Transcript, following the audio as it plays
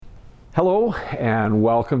Hello and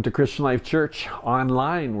welcome to Christian Life Church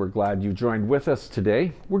Online. We're glad you joined with us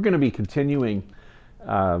today. We're going to be continuing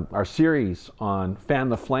our series on Fan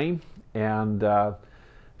the Flame and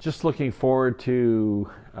just looking forward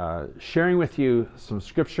to sharing with you some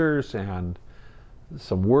scriptures and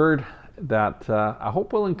some word that I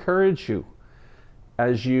hope will encourage you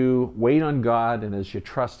as you wait on God and as you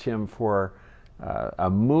trust Him for a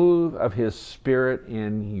move of His Spirit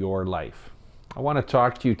in your life. I want to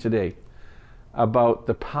talk to you today about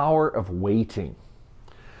the power of waiting.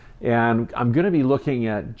 And I'm going to be looking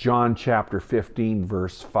at John chapter 15,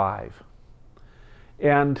 verse 5.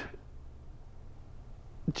 And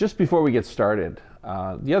just before we get started,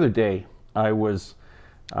 the other day I was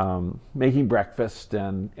making breakfast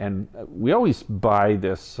and we always buy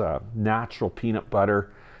this natural peanut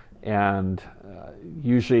butter, and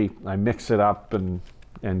usually I mix it up and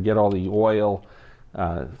get all the oil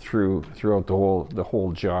throughout the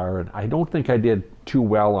whole jar. And I don't think I did too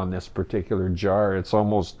well on this particular jar. It's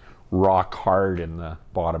almost rock hard in the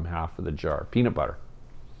bottom half of the jar, peanut butter.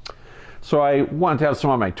 So I wanted to have some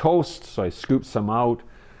on my toast, so I scooped some out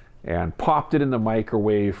and popped it in the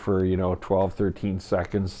microwave for 12, 13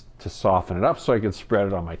 seconds to soften it up so I could spread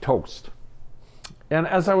it on my toast. And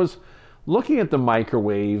as I was looking at the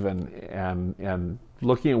microwave and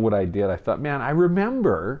looking at what I did, I thought, man, I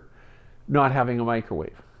remember not having a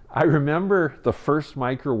microwave. I remember the first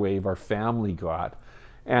microwave our family got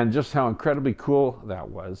and just how incredibly cool that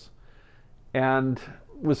was, and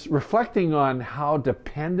was reflecting on how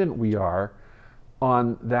dependent we are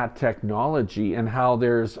on that technology and how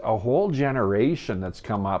there's a whole generation that's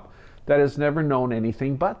come up that has never known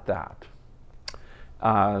anything but that.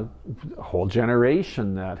 A whole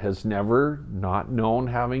generation that has never not known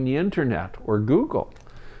having the internet or Google.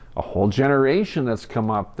 A whole generation that's come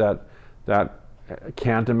up that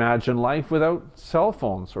can't imagine life without cell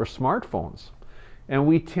phones or smartphones. And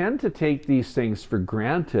we tend to take these things for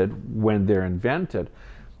granted when they're invented.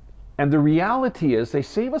 And the reality is they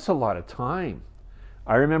save us a lot of time.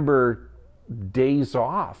 I remember days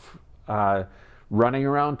off running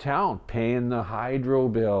around town, paying the hydro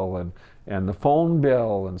bill and the phone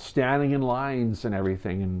bill and standing in lines and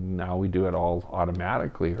everything. And now we do it all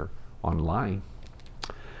automatically or online.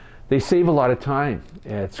 They save a lot of time.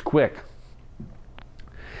 It's quick.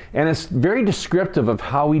 And it's very descriptive of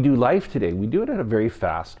how we do life today. We do it at a very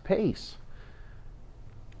fast pace.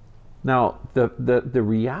 Now, the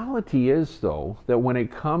reality is, though, that when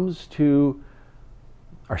it comes to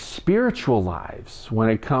our spiritual lives, when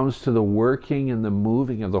it comes to the working and the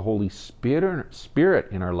moving of the Holy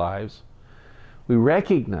Spirit in our lives, we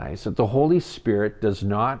recognize that the Holy Spirit does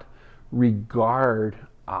not regard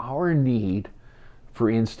our need for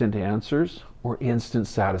instant answers or instant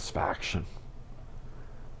satisfaction.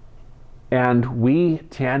 And we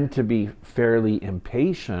tend to be fairly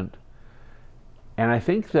impatient. And I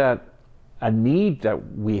think that a need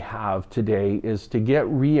that we have today is to get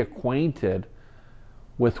reacquainted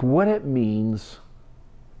with what it means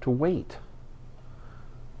to wait.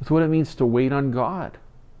 With what it means to wait on God.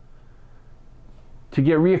 To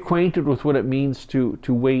get reacquainted with what it means to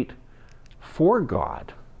wait for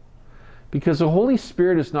God. Because the Holy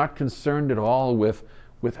Spirit is not concerned at all with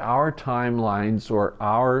our timelines or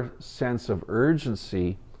our sense of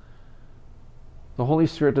urgency. The Holy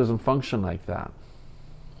Spirit doesn't function like that.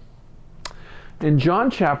 In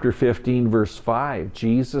John chapter 15, verse 5,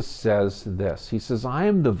 Jesus says this. He says, I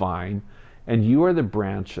am the vine, and you are the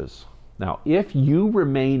branches. Now, if you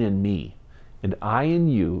remain in me, and I in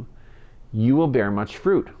you, you will bear much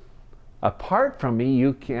fruit. Apart from me,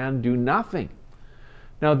 you can do nothing.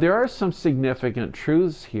 Now, there are some significant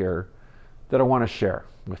truths here that I want to share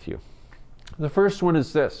with you. The first one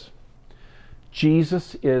is this: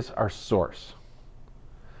 Jesus is our source.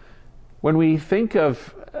 When we think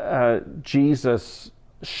of Jesus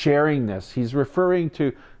sharing this, he's referring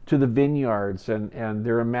to the vineyards, and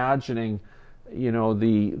they're imagining,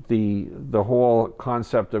 the whole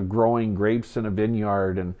concept of growing grapes in a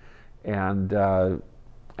vineyard, and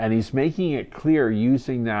he's making it clear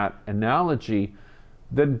using that analogy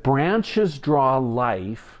that branches draw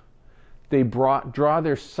life. They draw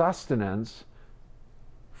their sustenance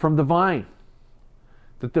from the vine.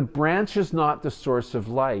 That the branch is not the source of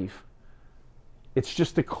life. It's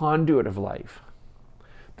just a conduit of life.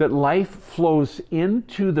 That life flows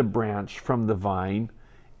into the branch from the vine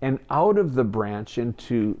and out of the branch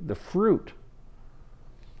into the fruit.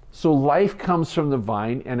 So life comes from the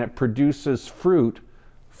vine and it produces fruit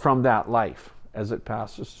from that life as it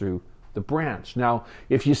passes through the branch. Now,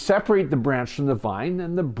 if you separate the branch from the vine,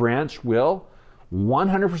 then the branch will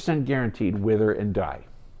 100% guaranteed wither and die.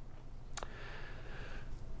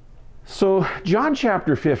 So John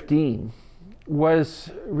chapter 15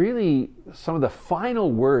 was really some of the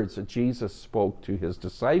final words that Jesus spoke to his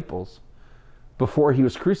disciples before he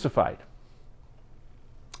was crucified.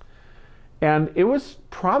 And it was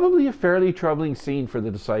probably a fairly troubling scene for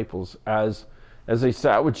the disciples as they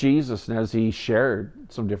sat with Jesus and as he shared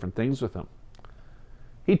some different things with them.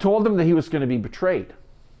 He told them that he was going to be betrayed.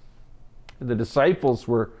 And the disciples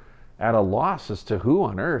were at a loss as to who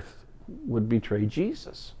on earth would betray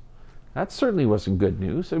Jesus. That certainly wasn't good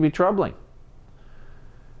news. It would be troubling.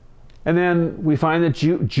 And then we find that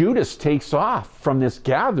Judas takes off from this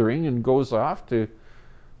gathering and goes off to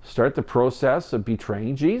start the process of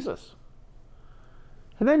betraying Jesus.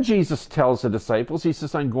 And then Jesus tells the disciples, he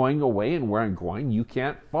says, I'm going away, and where I'm going, you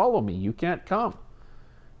can't follow me. You can't come.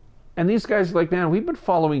 And these guys are like, man, we've been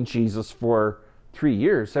following Jesus for 3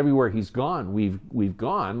 years. Everywhere he's gone, we've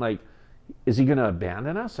gone. Like, is he going to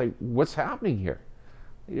abandon us? Like, what's happening here?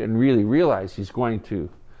 And really realize he's going to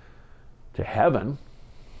heaven.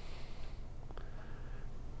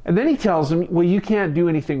 And then he tells them, well, you can't do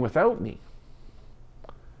anything without me.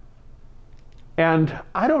 And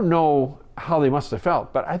I don't know how they must have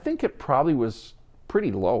felt, but I think it probably was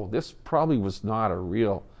pretty low. This probably was not a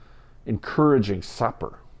real encouraging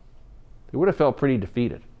supper. They would have felt pretty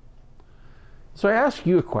defeated. So I ask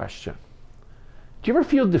you a question. Do you ever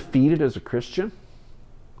feel defeated as a Christian?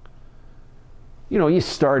 You know, you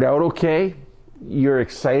start out okay. You're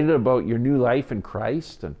excited about your new life in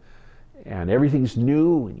Christ, and everything's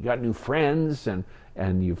new, and you got new friends, and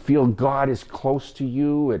you feel God is close to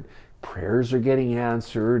you, and prayers are getting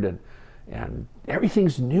answered, and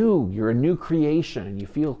everything's new. You're a new creation, and you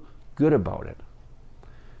feel good about it.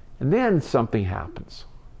 And then something happens.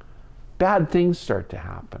 Bad things start to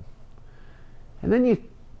happen. And then you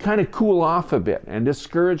kind of cool off a bit, and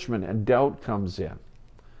discouragement and doubt comes in.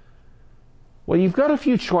 Well, you've got a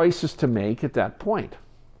few choices to make at that point.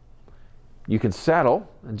 You can settle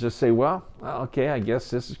and just say, well, okay, I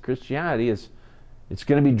guess this is Christianity. It's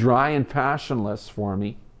going to be dry and passionless for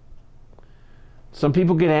me. Some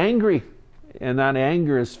people get angry, and that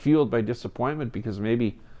anger is fueled by disappointment because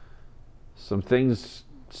maybe some things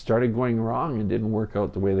started going wrong and didn't work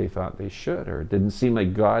out the way they thought they should, or it didn't seem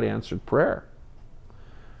like God answered prayer.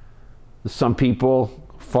 Some people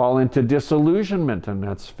fall into disillusionment, and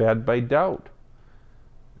that's fed by doubt.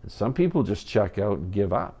 And some people just check out and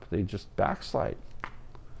give up. They just backslide.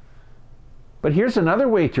 But here's another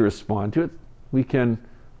way to respond to it. We can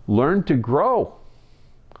learn to grow,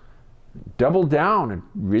 double down, and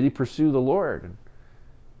really pursue the Lord, and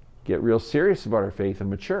get real serious about our faith and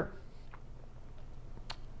mature.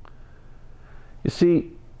 You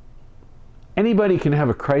see, anybody can have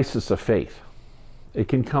a crisis of faith. It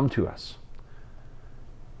can come to us.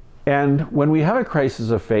 And when we have a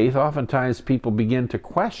crisis of faith, oftentimes people begin to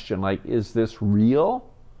question, like, is this real?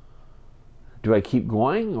 Do I keep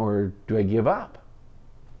going, or do I give up?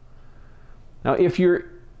 Now, if you're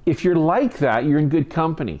like that, you're in good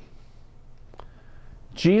company.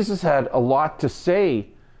 Jesus had a lot to say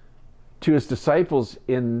to his disciples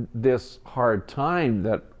in this hard time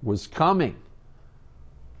that was coming.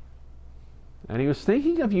 And he was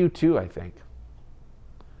thinking of you too, I think.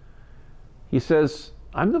 He says,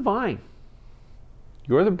 I'm the vine.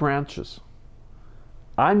 You're the branches.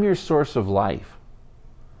 I'm your source of life.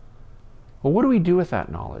 Well, what do we do with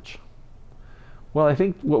that knowledge? Well, I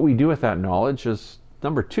think what we do with that knowledge is,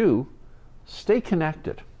 number 2, stay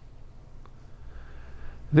connected.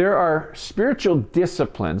 There are spiritual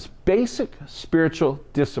disciplines, basic spiritual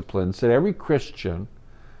disciplines that every Christian,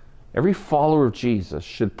 every follower of Jesus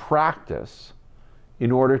should practice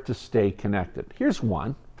in order to stay connected. Here's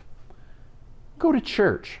one. Go to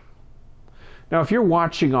church. Now, if you're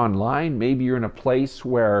watching online, maybe you're in a place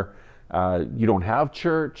where you don't have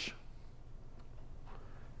church.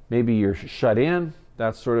 Maybe you're shut in,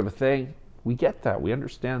 that sort of a thing. We get that. We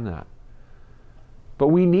understand that. But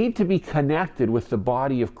we need to be connected with the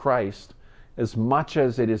body of Christ as much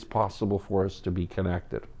as it is possible for us to be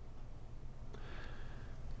connected.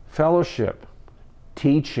 Fellowship,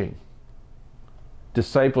 teaching,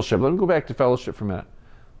 discipleship. Let me go back to fellowship for a minute.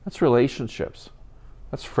 That's relationships.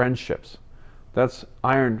 That's friendships. That's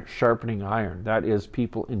iron sharpening iron. That is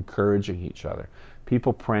people encouraging each other.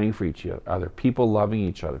 People praying for each other. People loving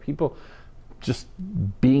each other. People just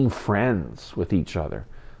being friends with each other.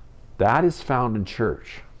 That is found in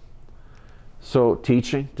church. So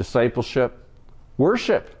teaching, discipleship,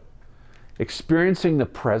 worship, experiencing the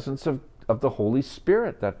presence of the Holy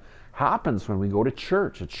Spirit that happens when we go to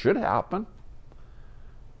church. It should happen.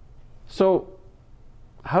 So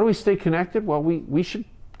how do we stay connected? Well, we should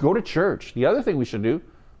go to church. The other thing we should do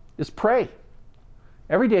is pray.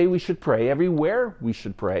 Every day we should pray. Everywhere we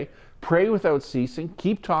should pray. Pray without ceasing.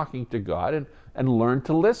 Keep talking to God and learn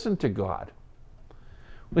to listen to God.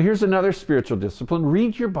 Well, here's another spiritual discipline.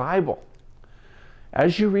 Read your Bible.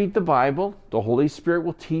 As you read the Bible, the Holy Spirit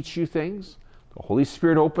will teach you things. The Holy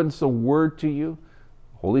Spirit opens the Word to you.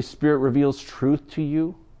 The Holy Spirit reveals truth to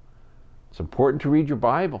you. It's important to read your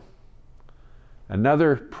Bible.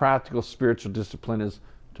 Another practical spiritual discipline is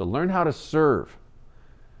to learn how to serve.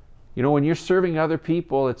 You know, when you're serving other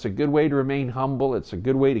people, it's a good way to remain humble. It's a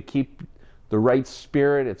good way to keep the right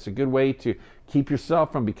spirit. It's a good way to keep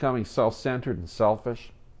yourself from becoming self-centered and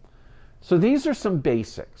selfish. So these are some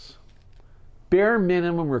basics, bare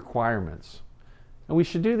minimum requirements, and we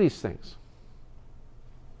should do these things.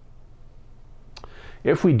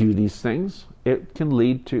 If we do these things, it can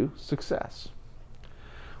lead to success.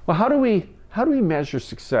 Well, how do we measure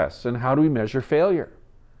success, and how do we measure failure?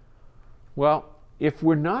 Well, if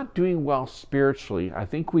we're not doing well spiritually, I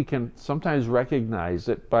think we can sometimes recognize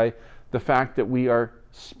it by the fact that we are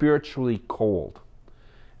spiritually cold.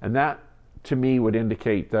 And that, to me, would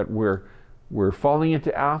indicate that we're falling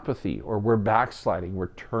into apathy, or we're backsliding, we're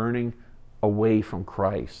turning away from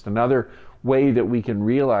Christ. Another way that we can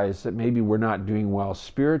realize that maybe we're not doing well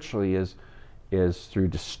spiritually is through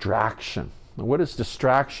distraction. Now, what is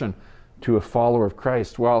distraction to a follower of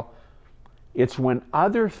Christ? Well, it's when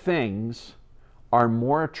other things are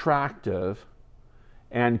more attractive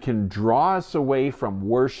and can draw us away from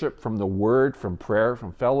worship, from the Word, from prayer,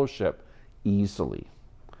 from fellowship easily.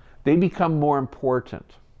 They become more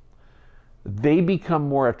important. They become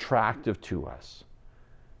more attractive to us.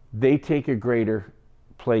 They take a greater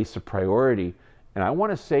place of priority. And I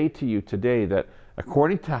want to say to you today that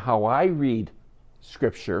according to how I read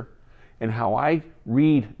Scripture and how I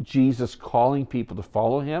read Jesus calling people to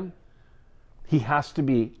follow Him, He has to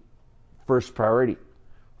be first priority,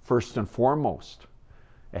 first and foremost,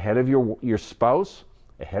 ahead of your spouse,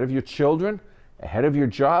 ahead of your children, ahead of your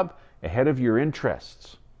job, ahead of your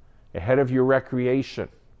interests, ahead of your recreation,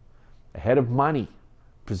 ahead of money,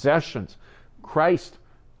 possessions. Christ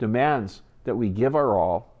demands that we give our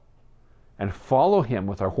all and follow Him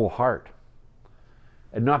with our whole heart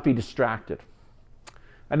and not be distracted.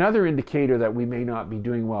 Another indicator that we may not be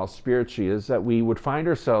doing well spiritually is that we would find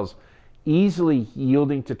ourselves easily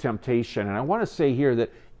yielding to temptation. And I want to say here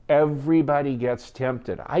that everybody gets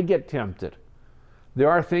tempted. I get tempted.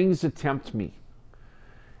 There are things that tempt me.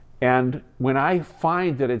 And when I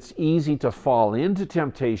find that it's easy to fall into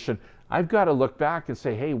temptation, I've got to look back and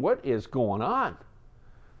say, hey, what is going on?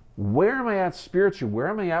 Where am I at spiritually? Where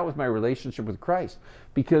am I at with my relationship with Christ?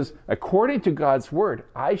 Because according to God's Word,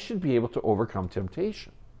 I should be able to overcome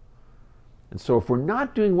temptation. And so if we're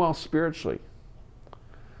not doing well spiritually,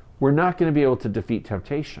 we're not going to be able to defeat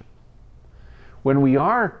temptation. When we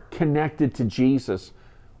are connected to Jesus,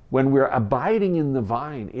 when we're abiding in the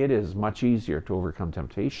vine, it is much easier to overcome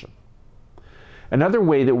temptation. Another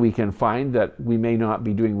way that we can find that we may not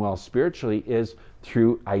be doing well spiritually is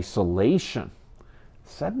through isolation.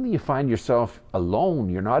 Suddenly you find yourself alone.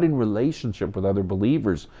 You're not in relationship with other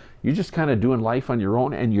believers. You're just kind of doing life on your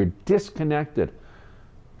own, and you're disconnected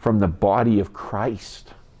from the body of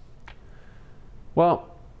Christ. Well,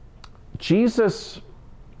 Jesus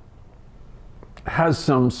has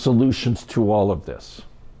some solutions to all of this.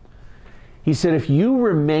 He said, if you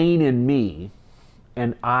remain in me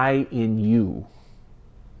and I in you,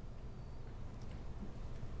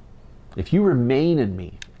 if you remain in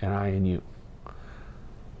me and I in you.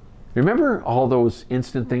 Remember all those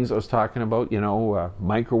instant things I was talking about,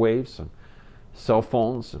 microwaves and cell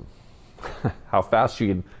phones and how fast you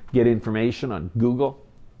can get information on Google?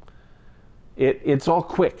 It's all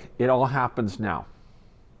quick. It all happens now.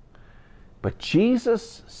 But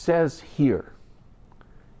Jesus says here,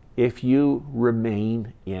 if you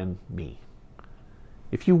remain in me,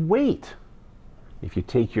 if you wait, if you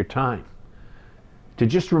take your time to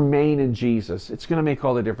just remain in Jesus, it's going to make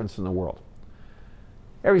all the difference in the world.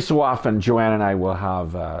 Every so often, Joanne and I will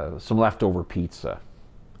have some leftover pizza.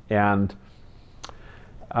 And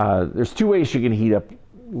there's two ways you can heat up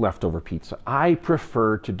leftover pizza. I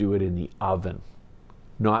prefer to do it in the oven,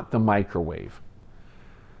 not the microwave.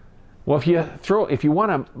 Well, if you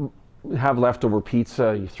want to have leftover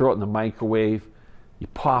pizza, you throw it in the microwave, you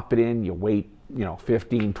pop it in, you wait,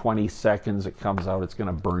 15, 20 seconds, it comes out, it's going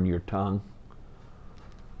to burn your tongue.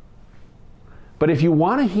 But if you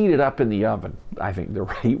want to heat it up in the oven, I think the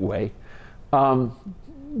right way,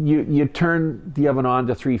 you turn the oven on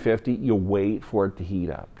to 350, you wait for it to heat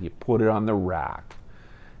up. You put it on the rack,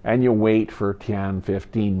 and you wait for 10,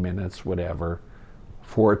 15 minutes, whatever,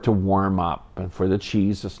 for it to warm up and for the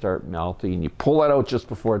cheese to start melting. And you pull it out just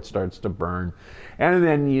before it starts to burn. And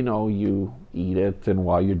then, you eat it. And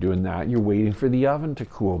while you're doing that, you're waiting for the oven to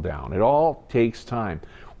cool down. It all takes time.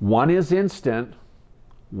 One is instant,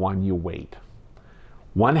 one you wait.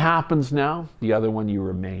 One happens now, the other one you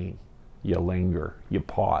remain. You linger, you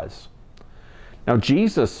pause. Now,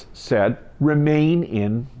 Jesus said, remain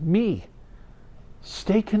in me.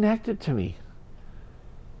 Stay connected to me.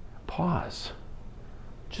 Pause.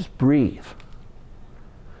 Just breathe.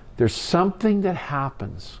 There's something that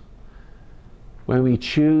happens when we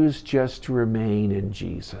choose just to remain in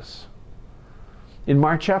Jesus. In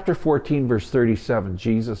Mark chapter 14, verse 37,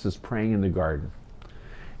 Jesus is praying in the garden.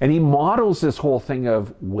 And he models this whole thing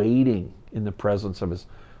of waiting in the presence of his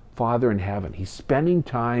Father in heaven. He's spending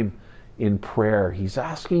time in prayer. He's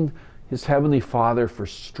asking his heavenly Father for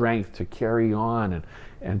strength to carry on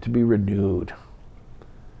and to be renewed.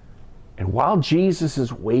 And while Jesus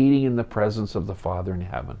is waiting in the presence of the Father in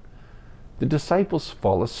heaven, the disciples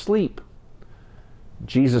fall asleep.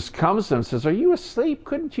 Jesus comes to them and says, are you asleep?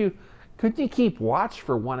 Couldn't you keep watch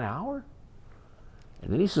for 1 hour?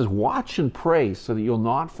 And then he says, watch and pray so that you'll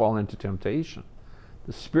not fall into temptation.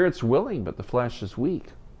 The spirit's willing, but the flesh is weak.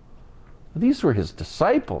 These were his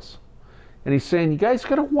disciples. And he's saying, you guys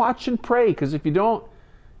got to watch and pray, because if you don't,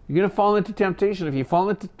 you're going to fall into temptation. If you fall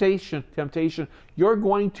into temptation, you're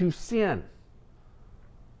going to sin.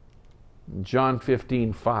 In John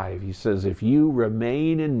 15:5, he says, if you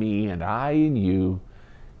remain in me and I in you,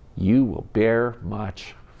 you will bear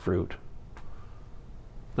much fruit.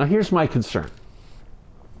 Now here's my concern.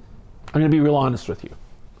 I'm going to be real honest with you.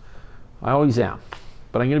 I always am.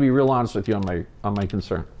 But I'm going to be real honest with you on my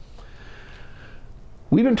concern.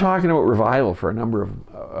 We've been talking about revival for a number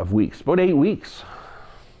of weeks, about 8 weeks.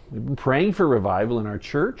 We've been praying for revival in our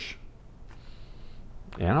church.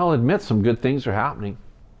 And I'll admit some good things are happening.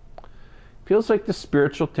 Feels like the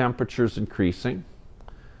spiritual temperature is increasing.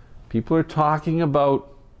 People are talking about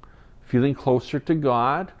feeling closer to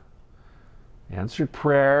God, answered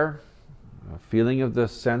prayer, a feeling of the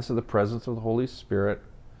sense of the presence of the Holy Spirit.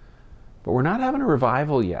 But we're not having a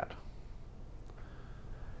revival yet.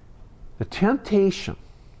 The temptation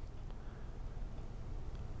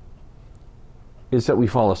is that we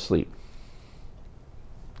fall asleep.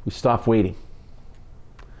 We stop waiting.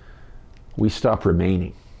 We stop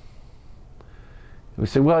remaining. We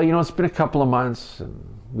say, well, it's been a couple of months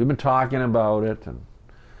and we've been talking about it and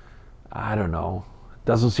I don't know, it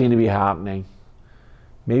doesn't seem to be happening.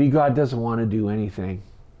 Maybe God doesn't want to do anything.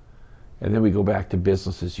 And then we go back to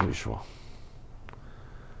business as usual.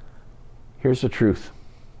 Here's the truth.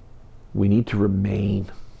 We need to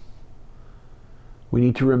remain. We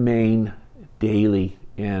need to remain daily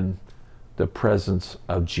in the presence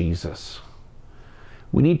of Jesus.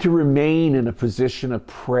 We need to remain in a position of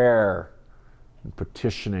prayer and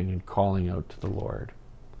petitioning and calling out to the Lord.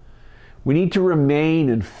 We need to remain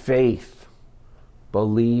in faith,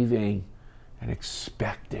 believing and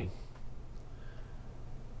expecting.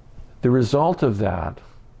 The result of that,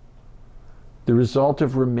 the result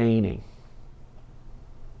of remaining,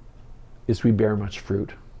 is we bear much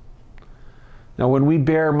fruit. Now, when we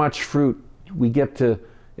bear much fruit, we get to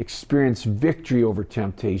experience victory over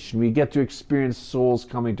temptation. We get to experience souls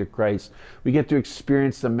coming to Christ. We get to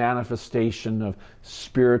experience the manifestation of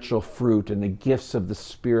spiritual fruit and the gifts of the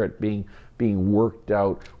Spirit being worked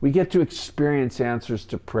out. We get to experience answers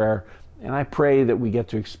to prayer. And I pray that we get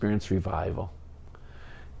to experience revival.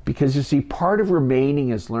 Because you see, part of remaining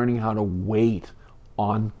is learning how to wait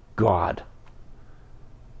on God.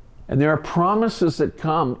 And there are promises that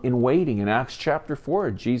come in waiting. In Acts chapter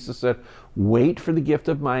 4, Jesus said, wait for the gift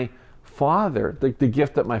of my Father, the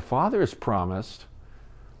gift that my Father has promised.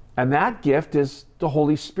 And that gift is the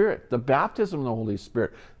Holy Spirit, the baptism of the Holy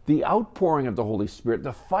Spirit, the outpouring of the Holy Spirit,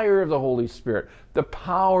 the fire of the Holy Spirit, the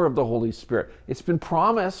power of the Holy Spirit. It's been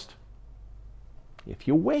promised if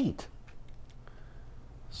you wait.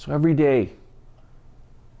 So every day,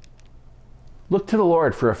 look to the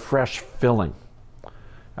Lord for a fresh filling.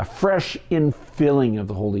 A fresh infilling of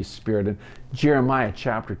the Holy Spirit. In Jeremiah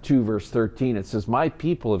chapter 2, verse 13, it says, my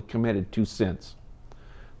people have committed 2 sins.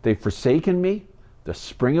 They've forsaken me, the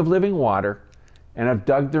spring of living water, and have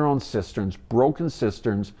dug their own cisterns, broken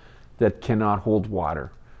cisterns that cannot hold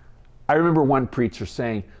water. I remember one preacher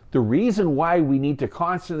saying, the reason why we need to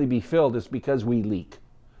constantly be filled is because we leak.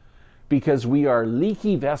 Because we are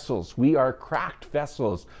leaky vessels. We are cracked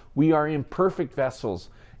vessels. We are imperfect vessels.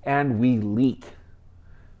 And we leak.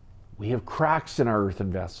 We have cracks in our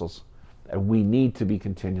earthen vessels, and we need to be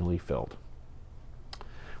continually filled.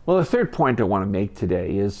 Well, the third point I want to make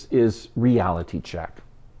today is reality check.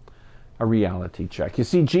 a reality check. You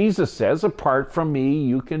see, Jesus says, apart from me,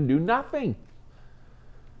 you can do nothing.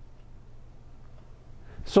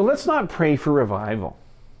 So let's not pray for revival.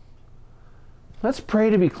 Let's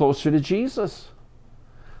pray to be closer to Jesus.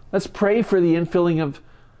 Let's pray for the infilling of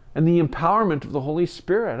and the empowerment of the Holy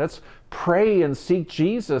Spirit. Let's pray and seek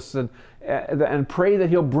Jesus and pray that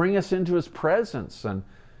he'll bring us into his presence and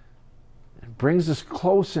brings us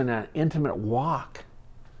close in an intimate walk.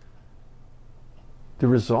 The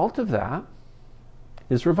result of that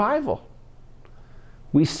is revival.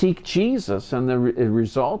 We seek Jesus, and the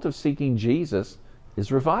result of seeking Jesus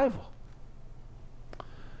is revival.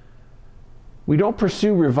 We don't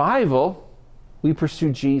pursue revival, we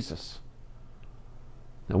pursue Jesus.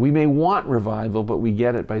 Now, we may want revival, but we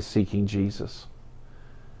get it by seeking Jesus.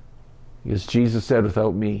 Because Jesus said,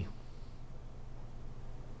 without me,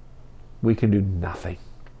 we can do nothing.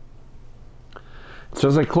 So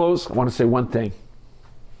as I close, I want to say one thing.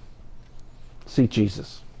 Seek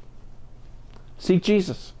Jesus. Seek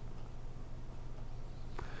Jesus.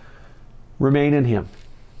 Remain in him.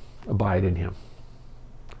 Abide in him.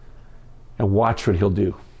 And watch what he'll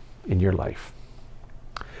do in your life.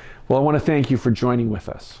 Well, I want to thank you for joining with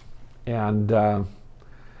us. And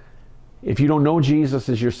if you don't know Jesus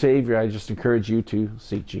as your Savior, I just encourage you to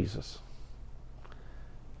seek Jesus.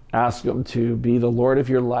 Ask him to be the Lord of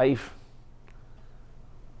your life.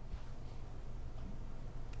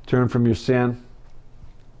 Turn from your sin.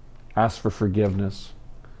 Ask for forgiveness.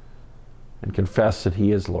 And confess that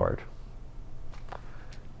he is Lord.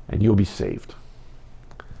 And you'll be saved.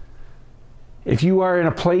 If you are in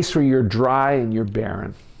a place where you're dry and you're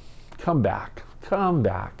barren, come back. Come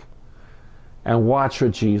back. And watch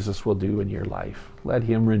what Jesus will do in your life. Let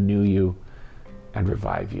him renew you and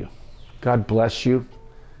revive you. God bless you.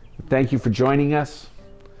 Thank you for joining us.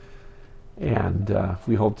 And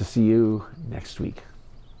we hope to see you next week.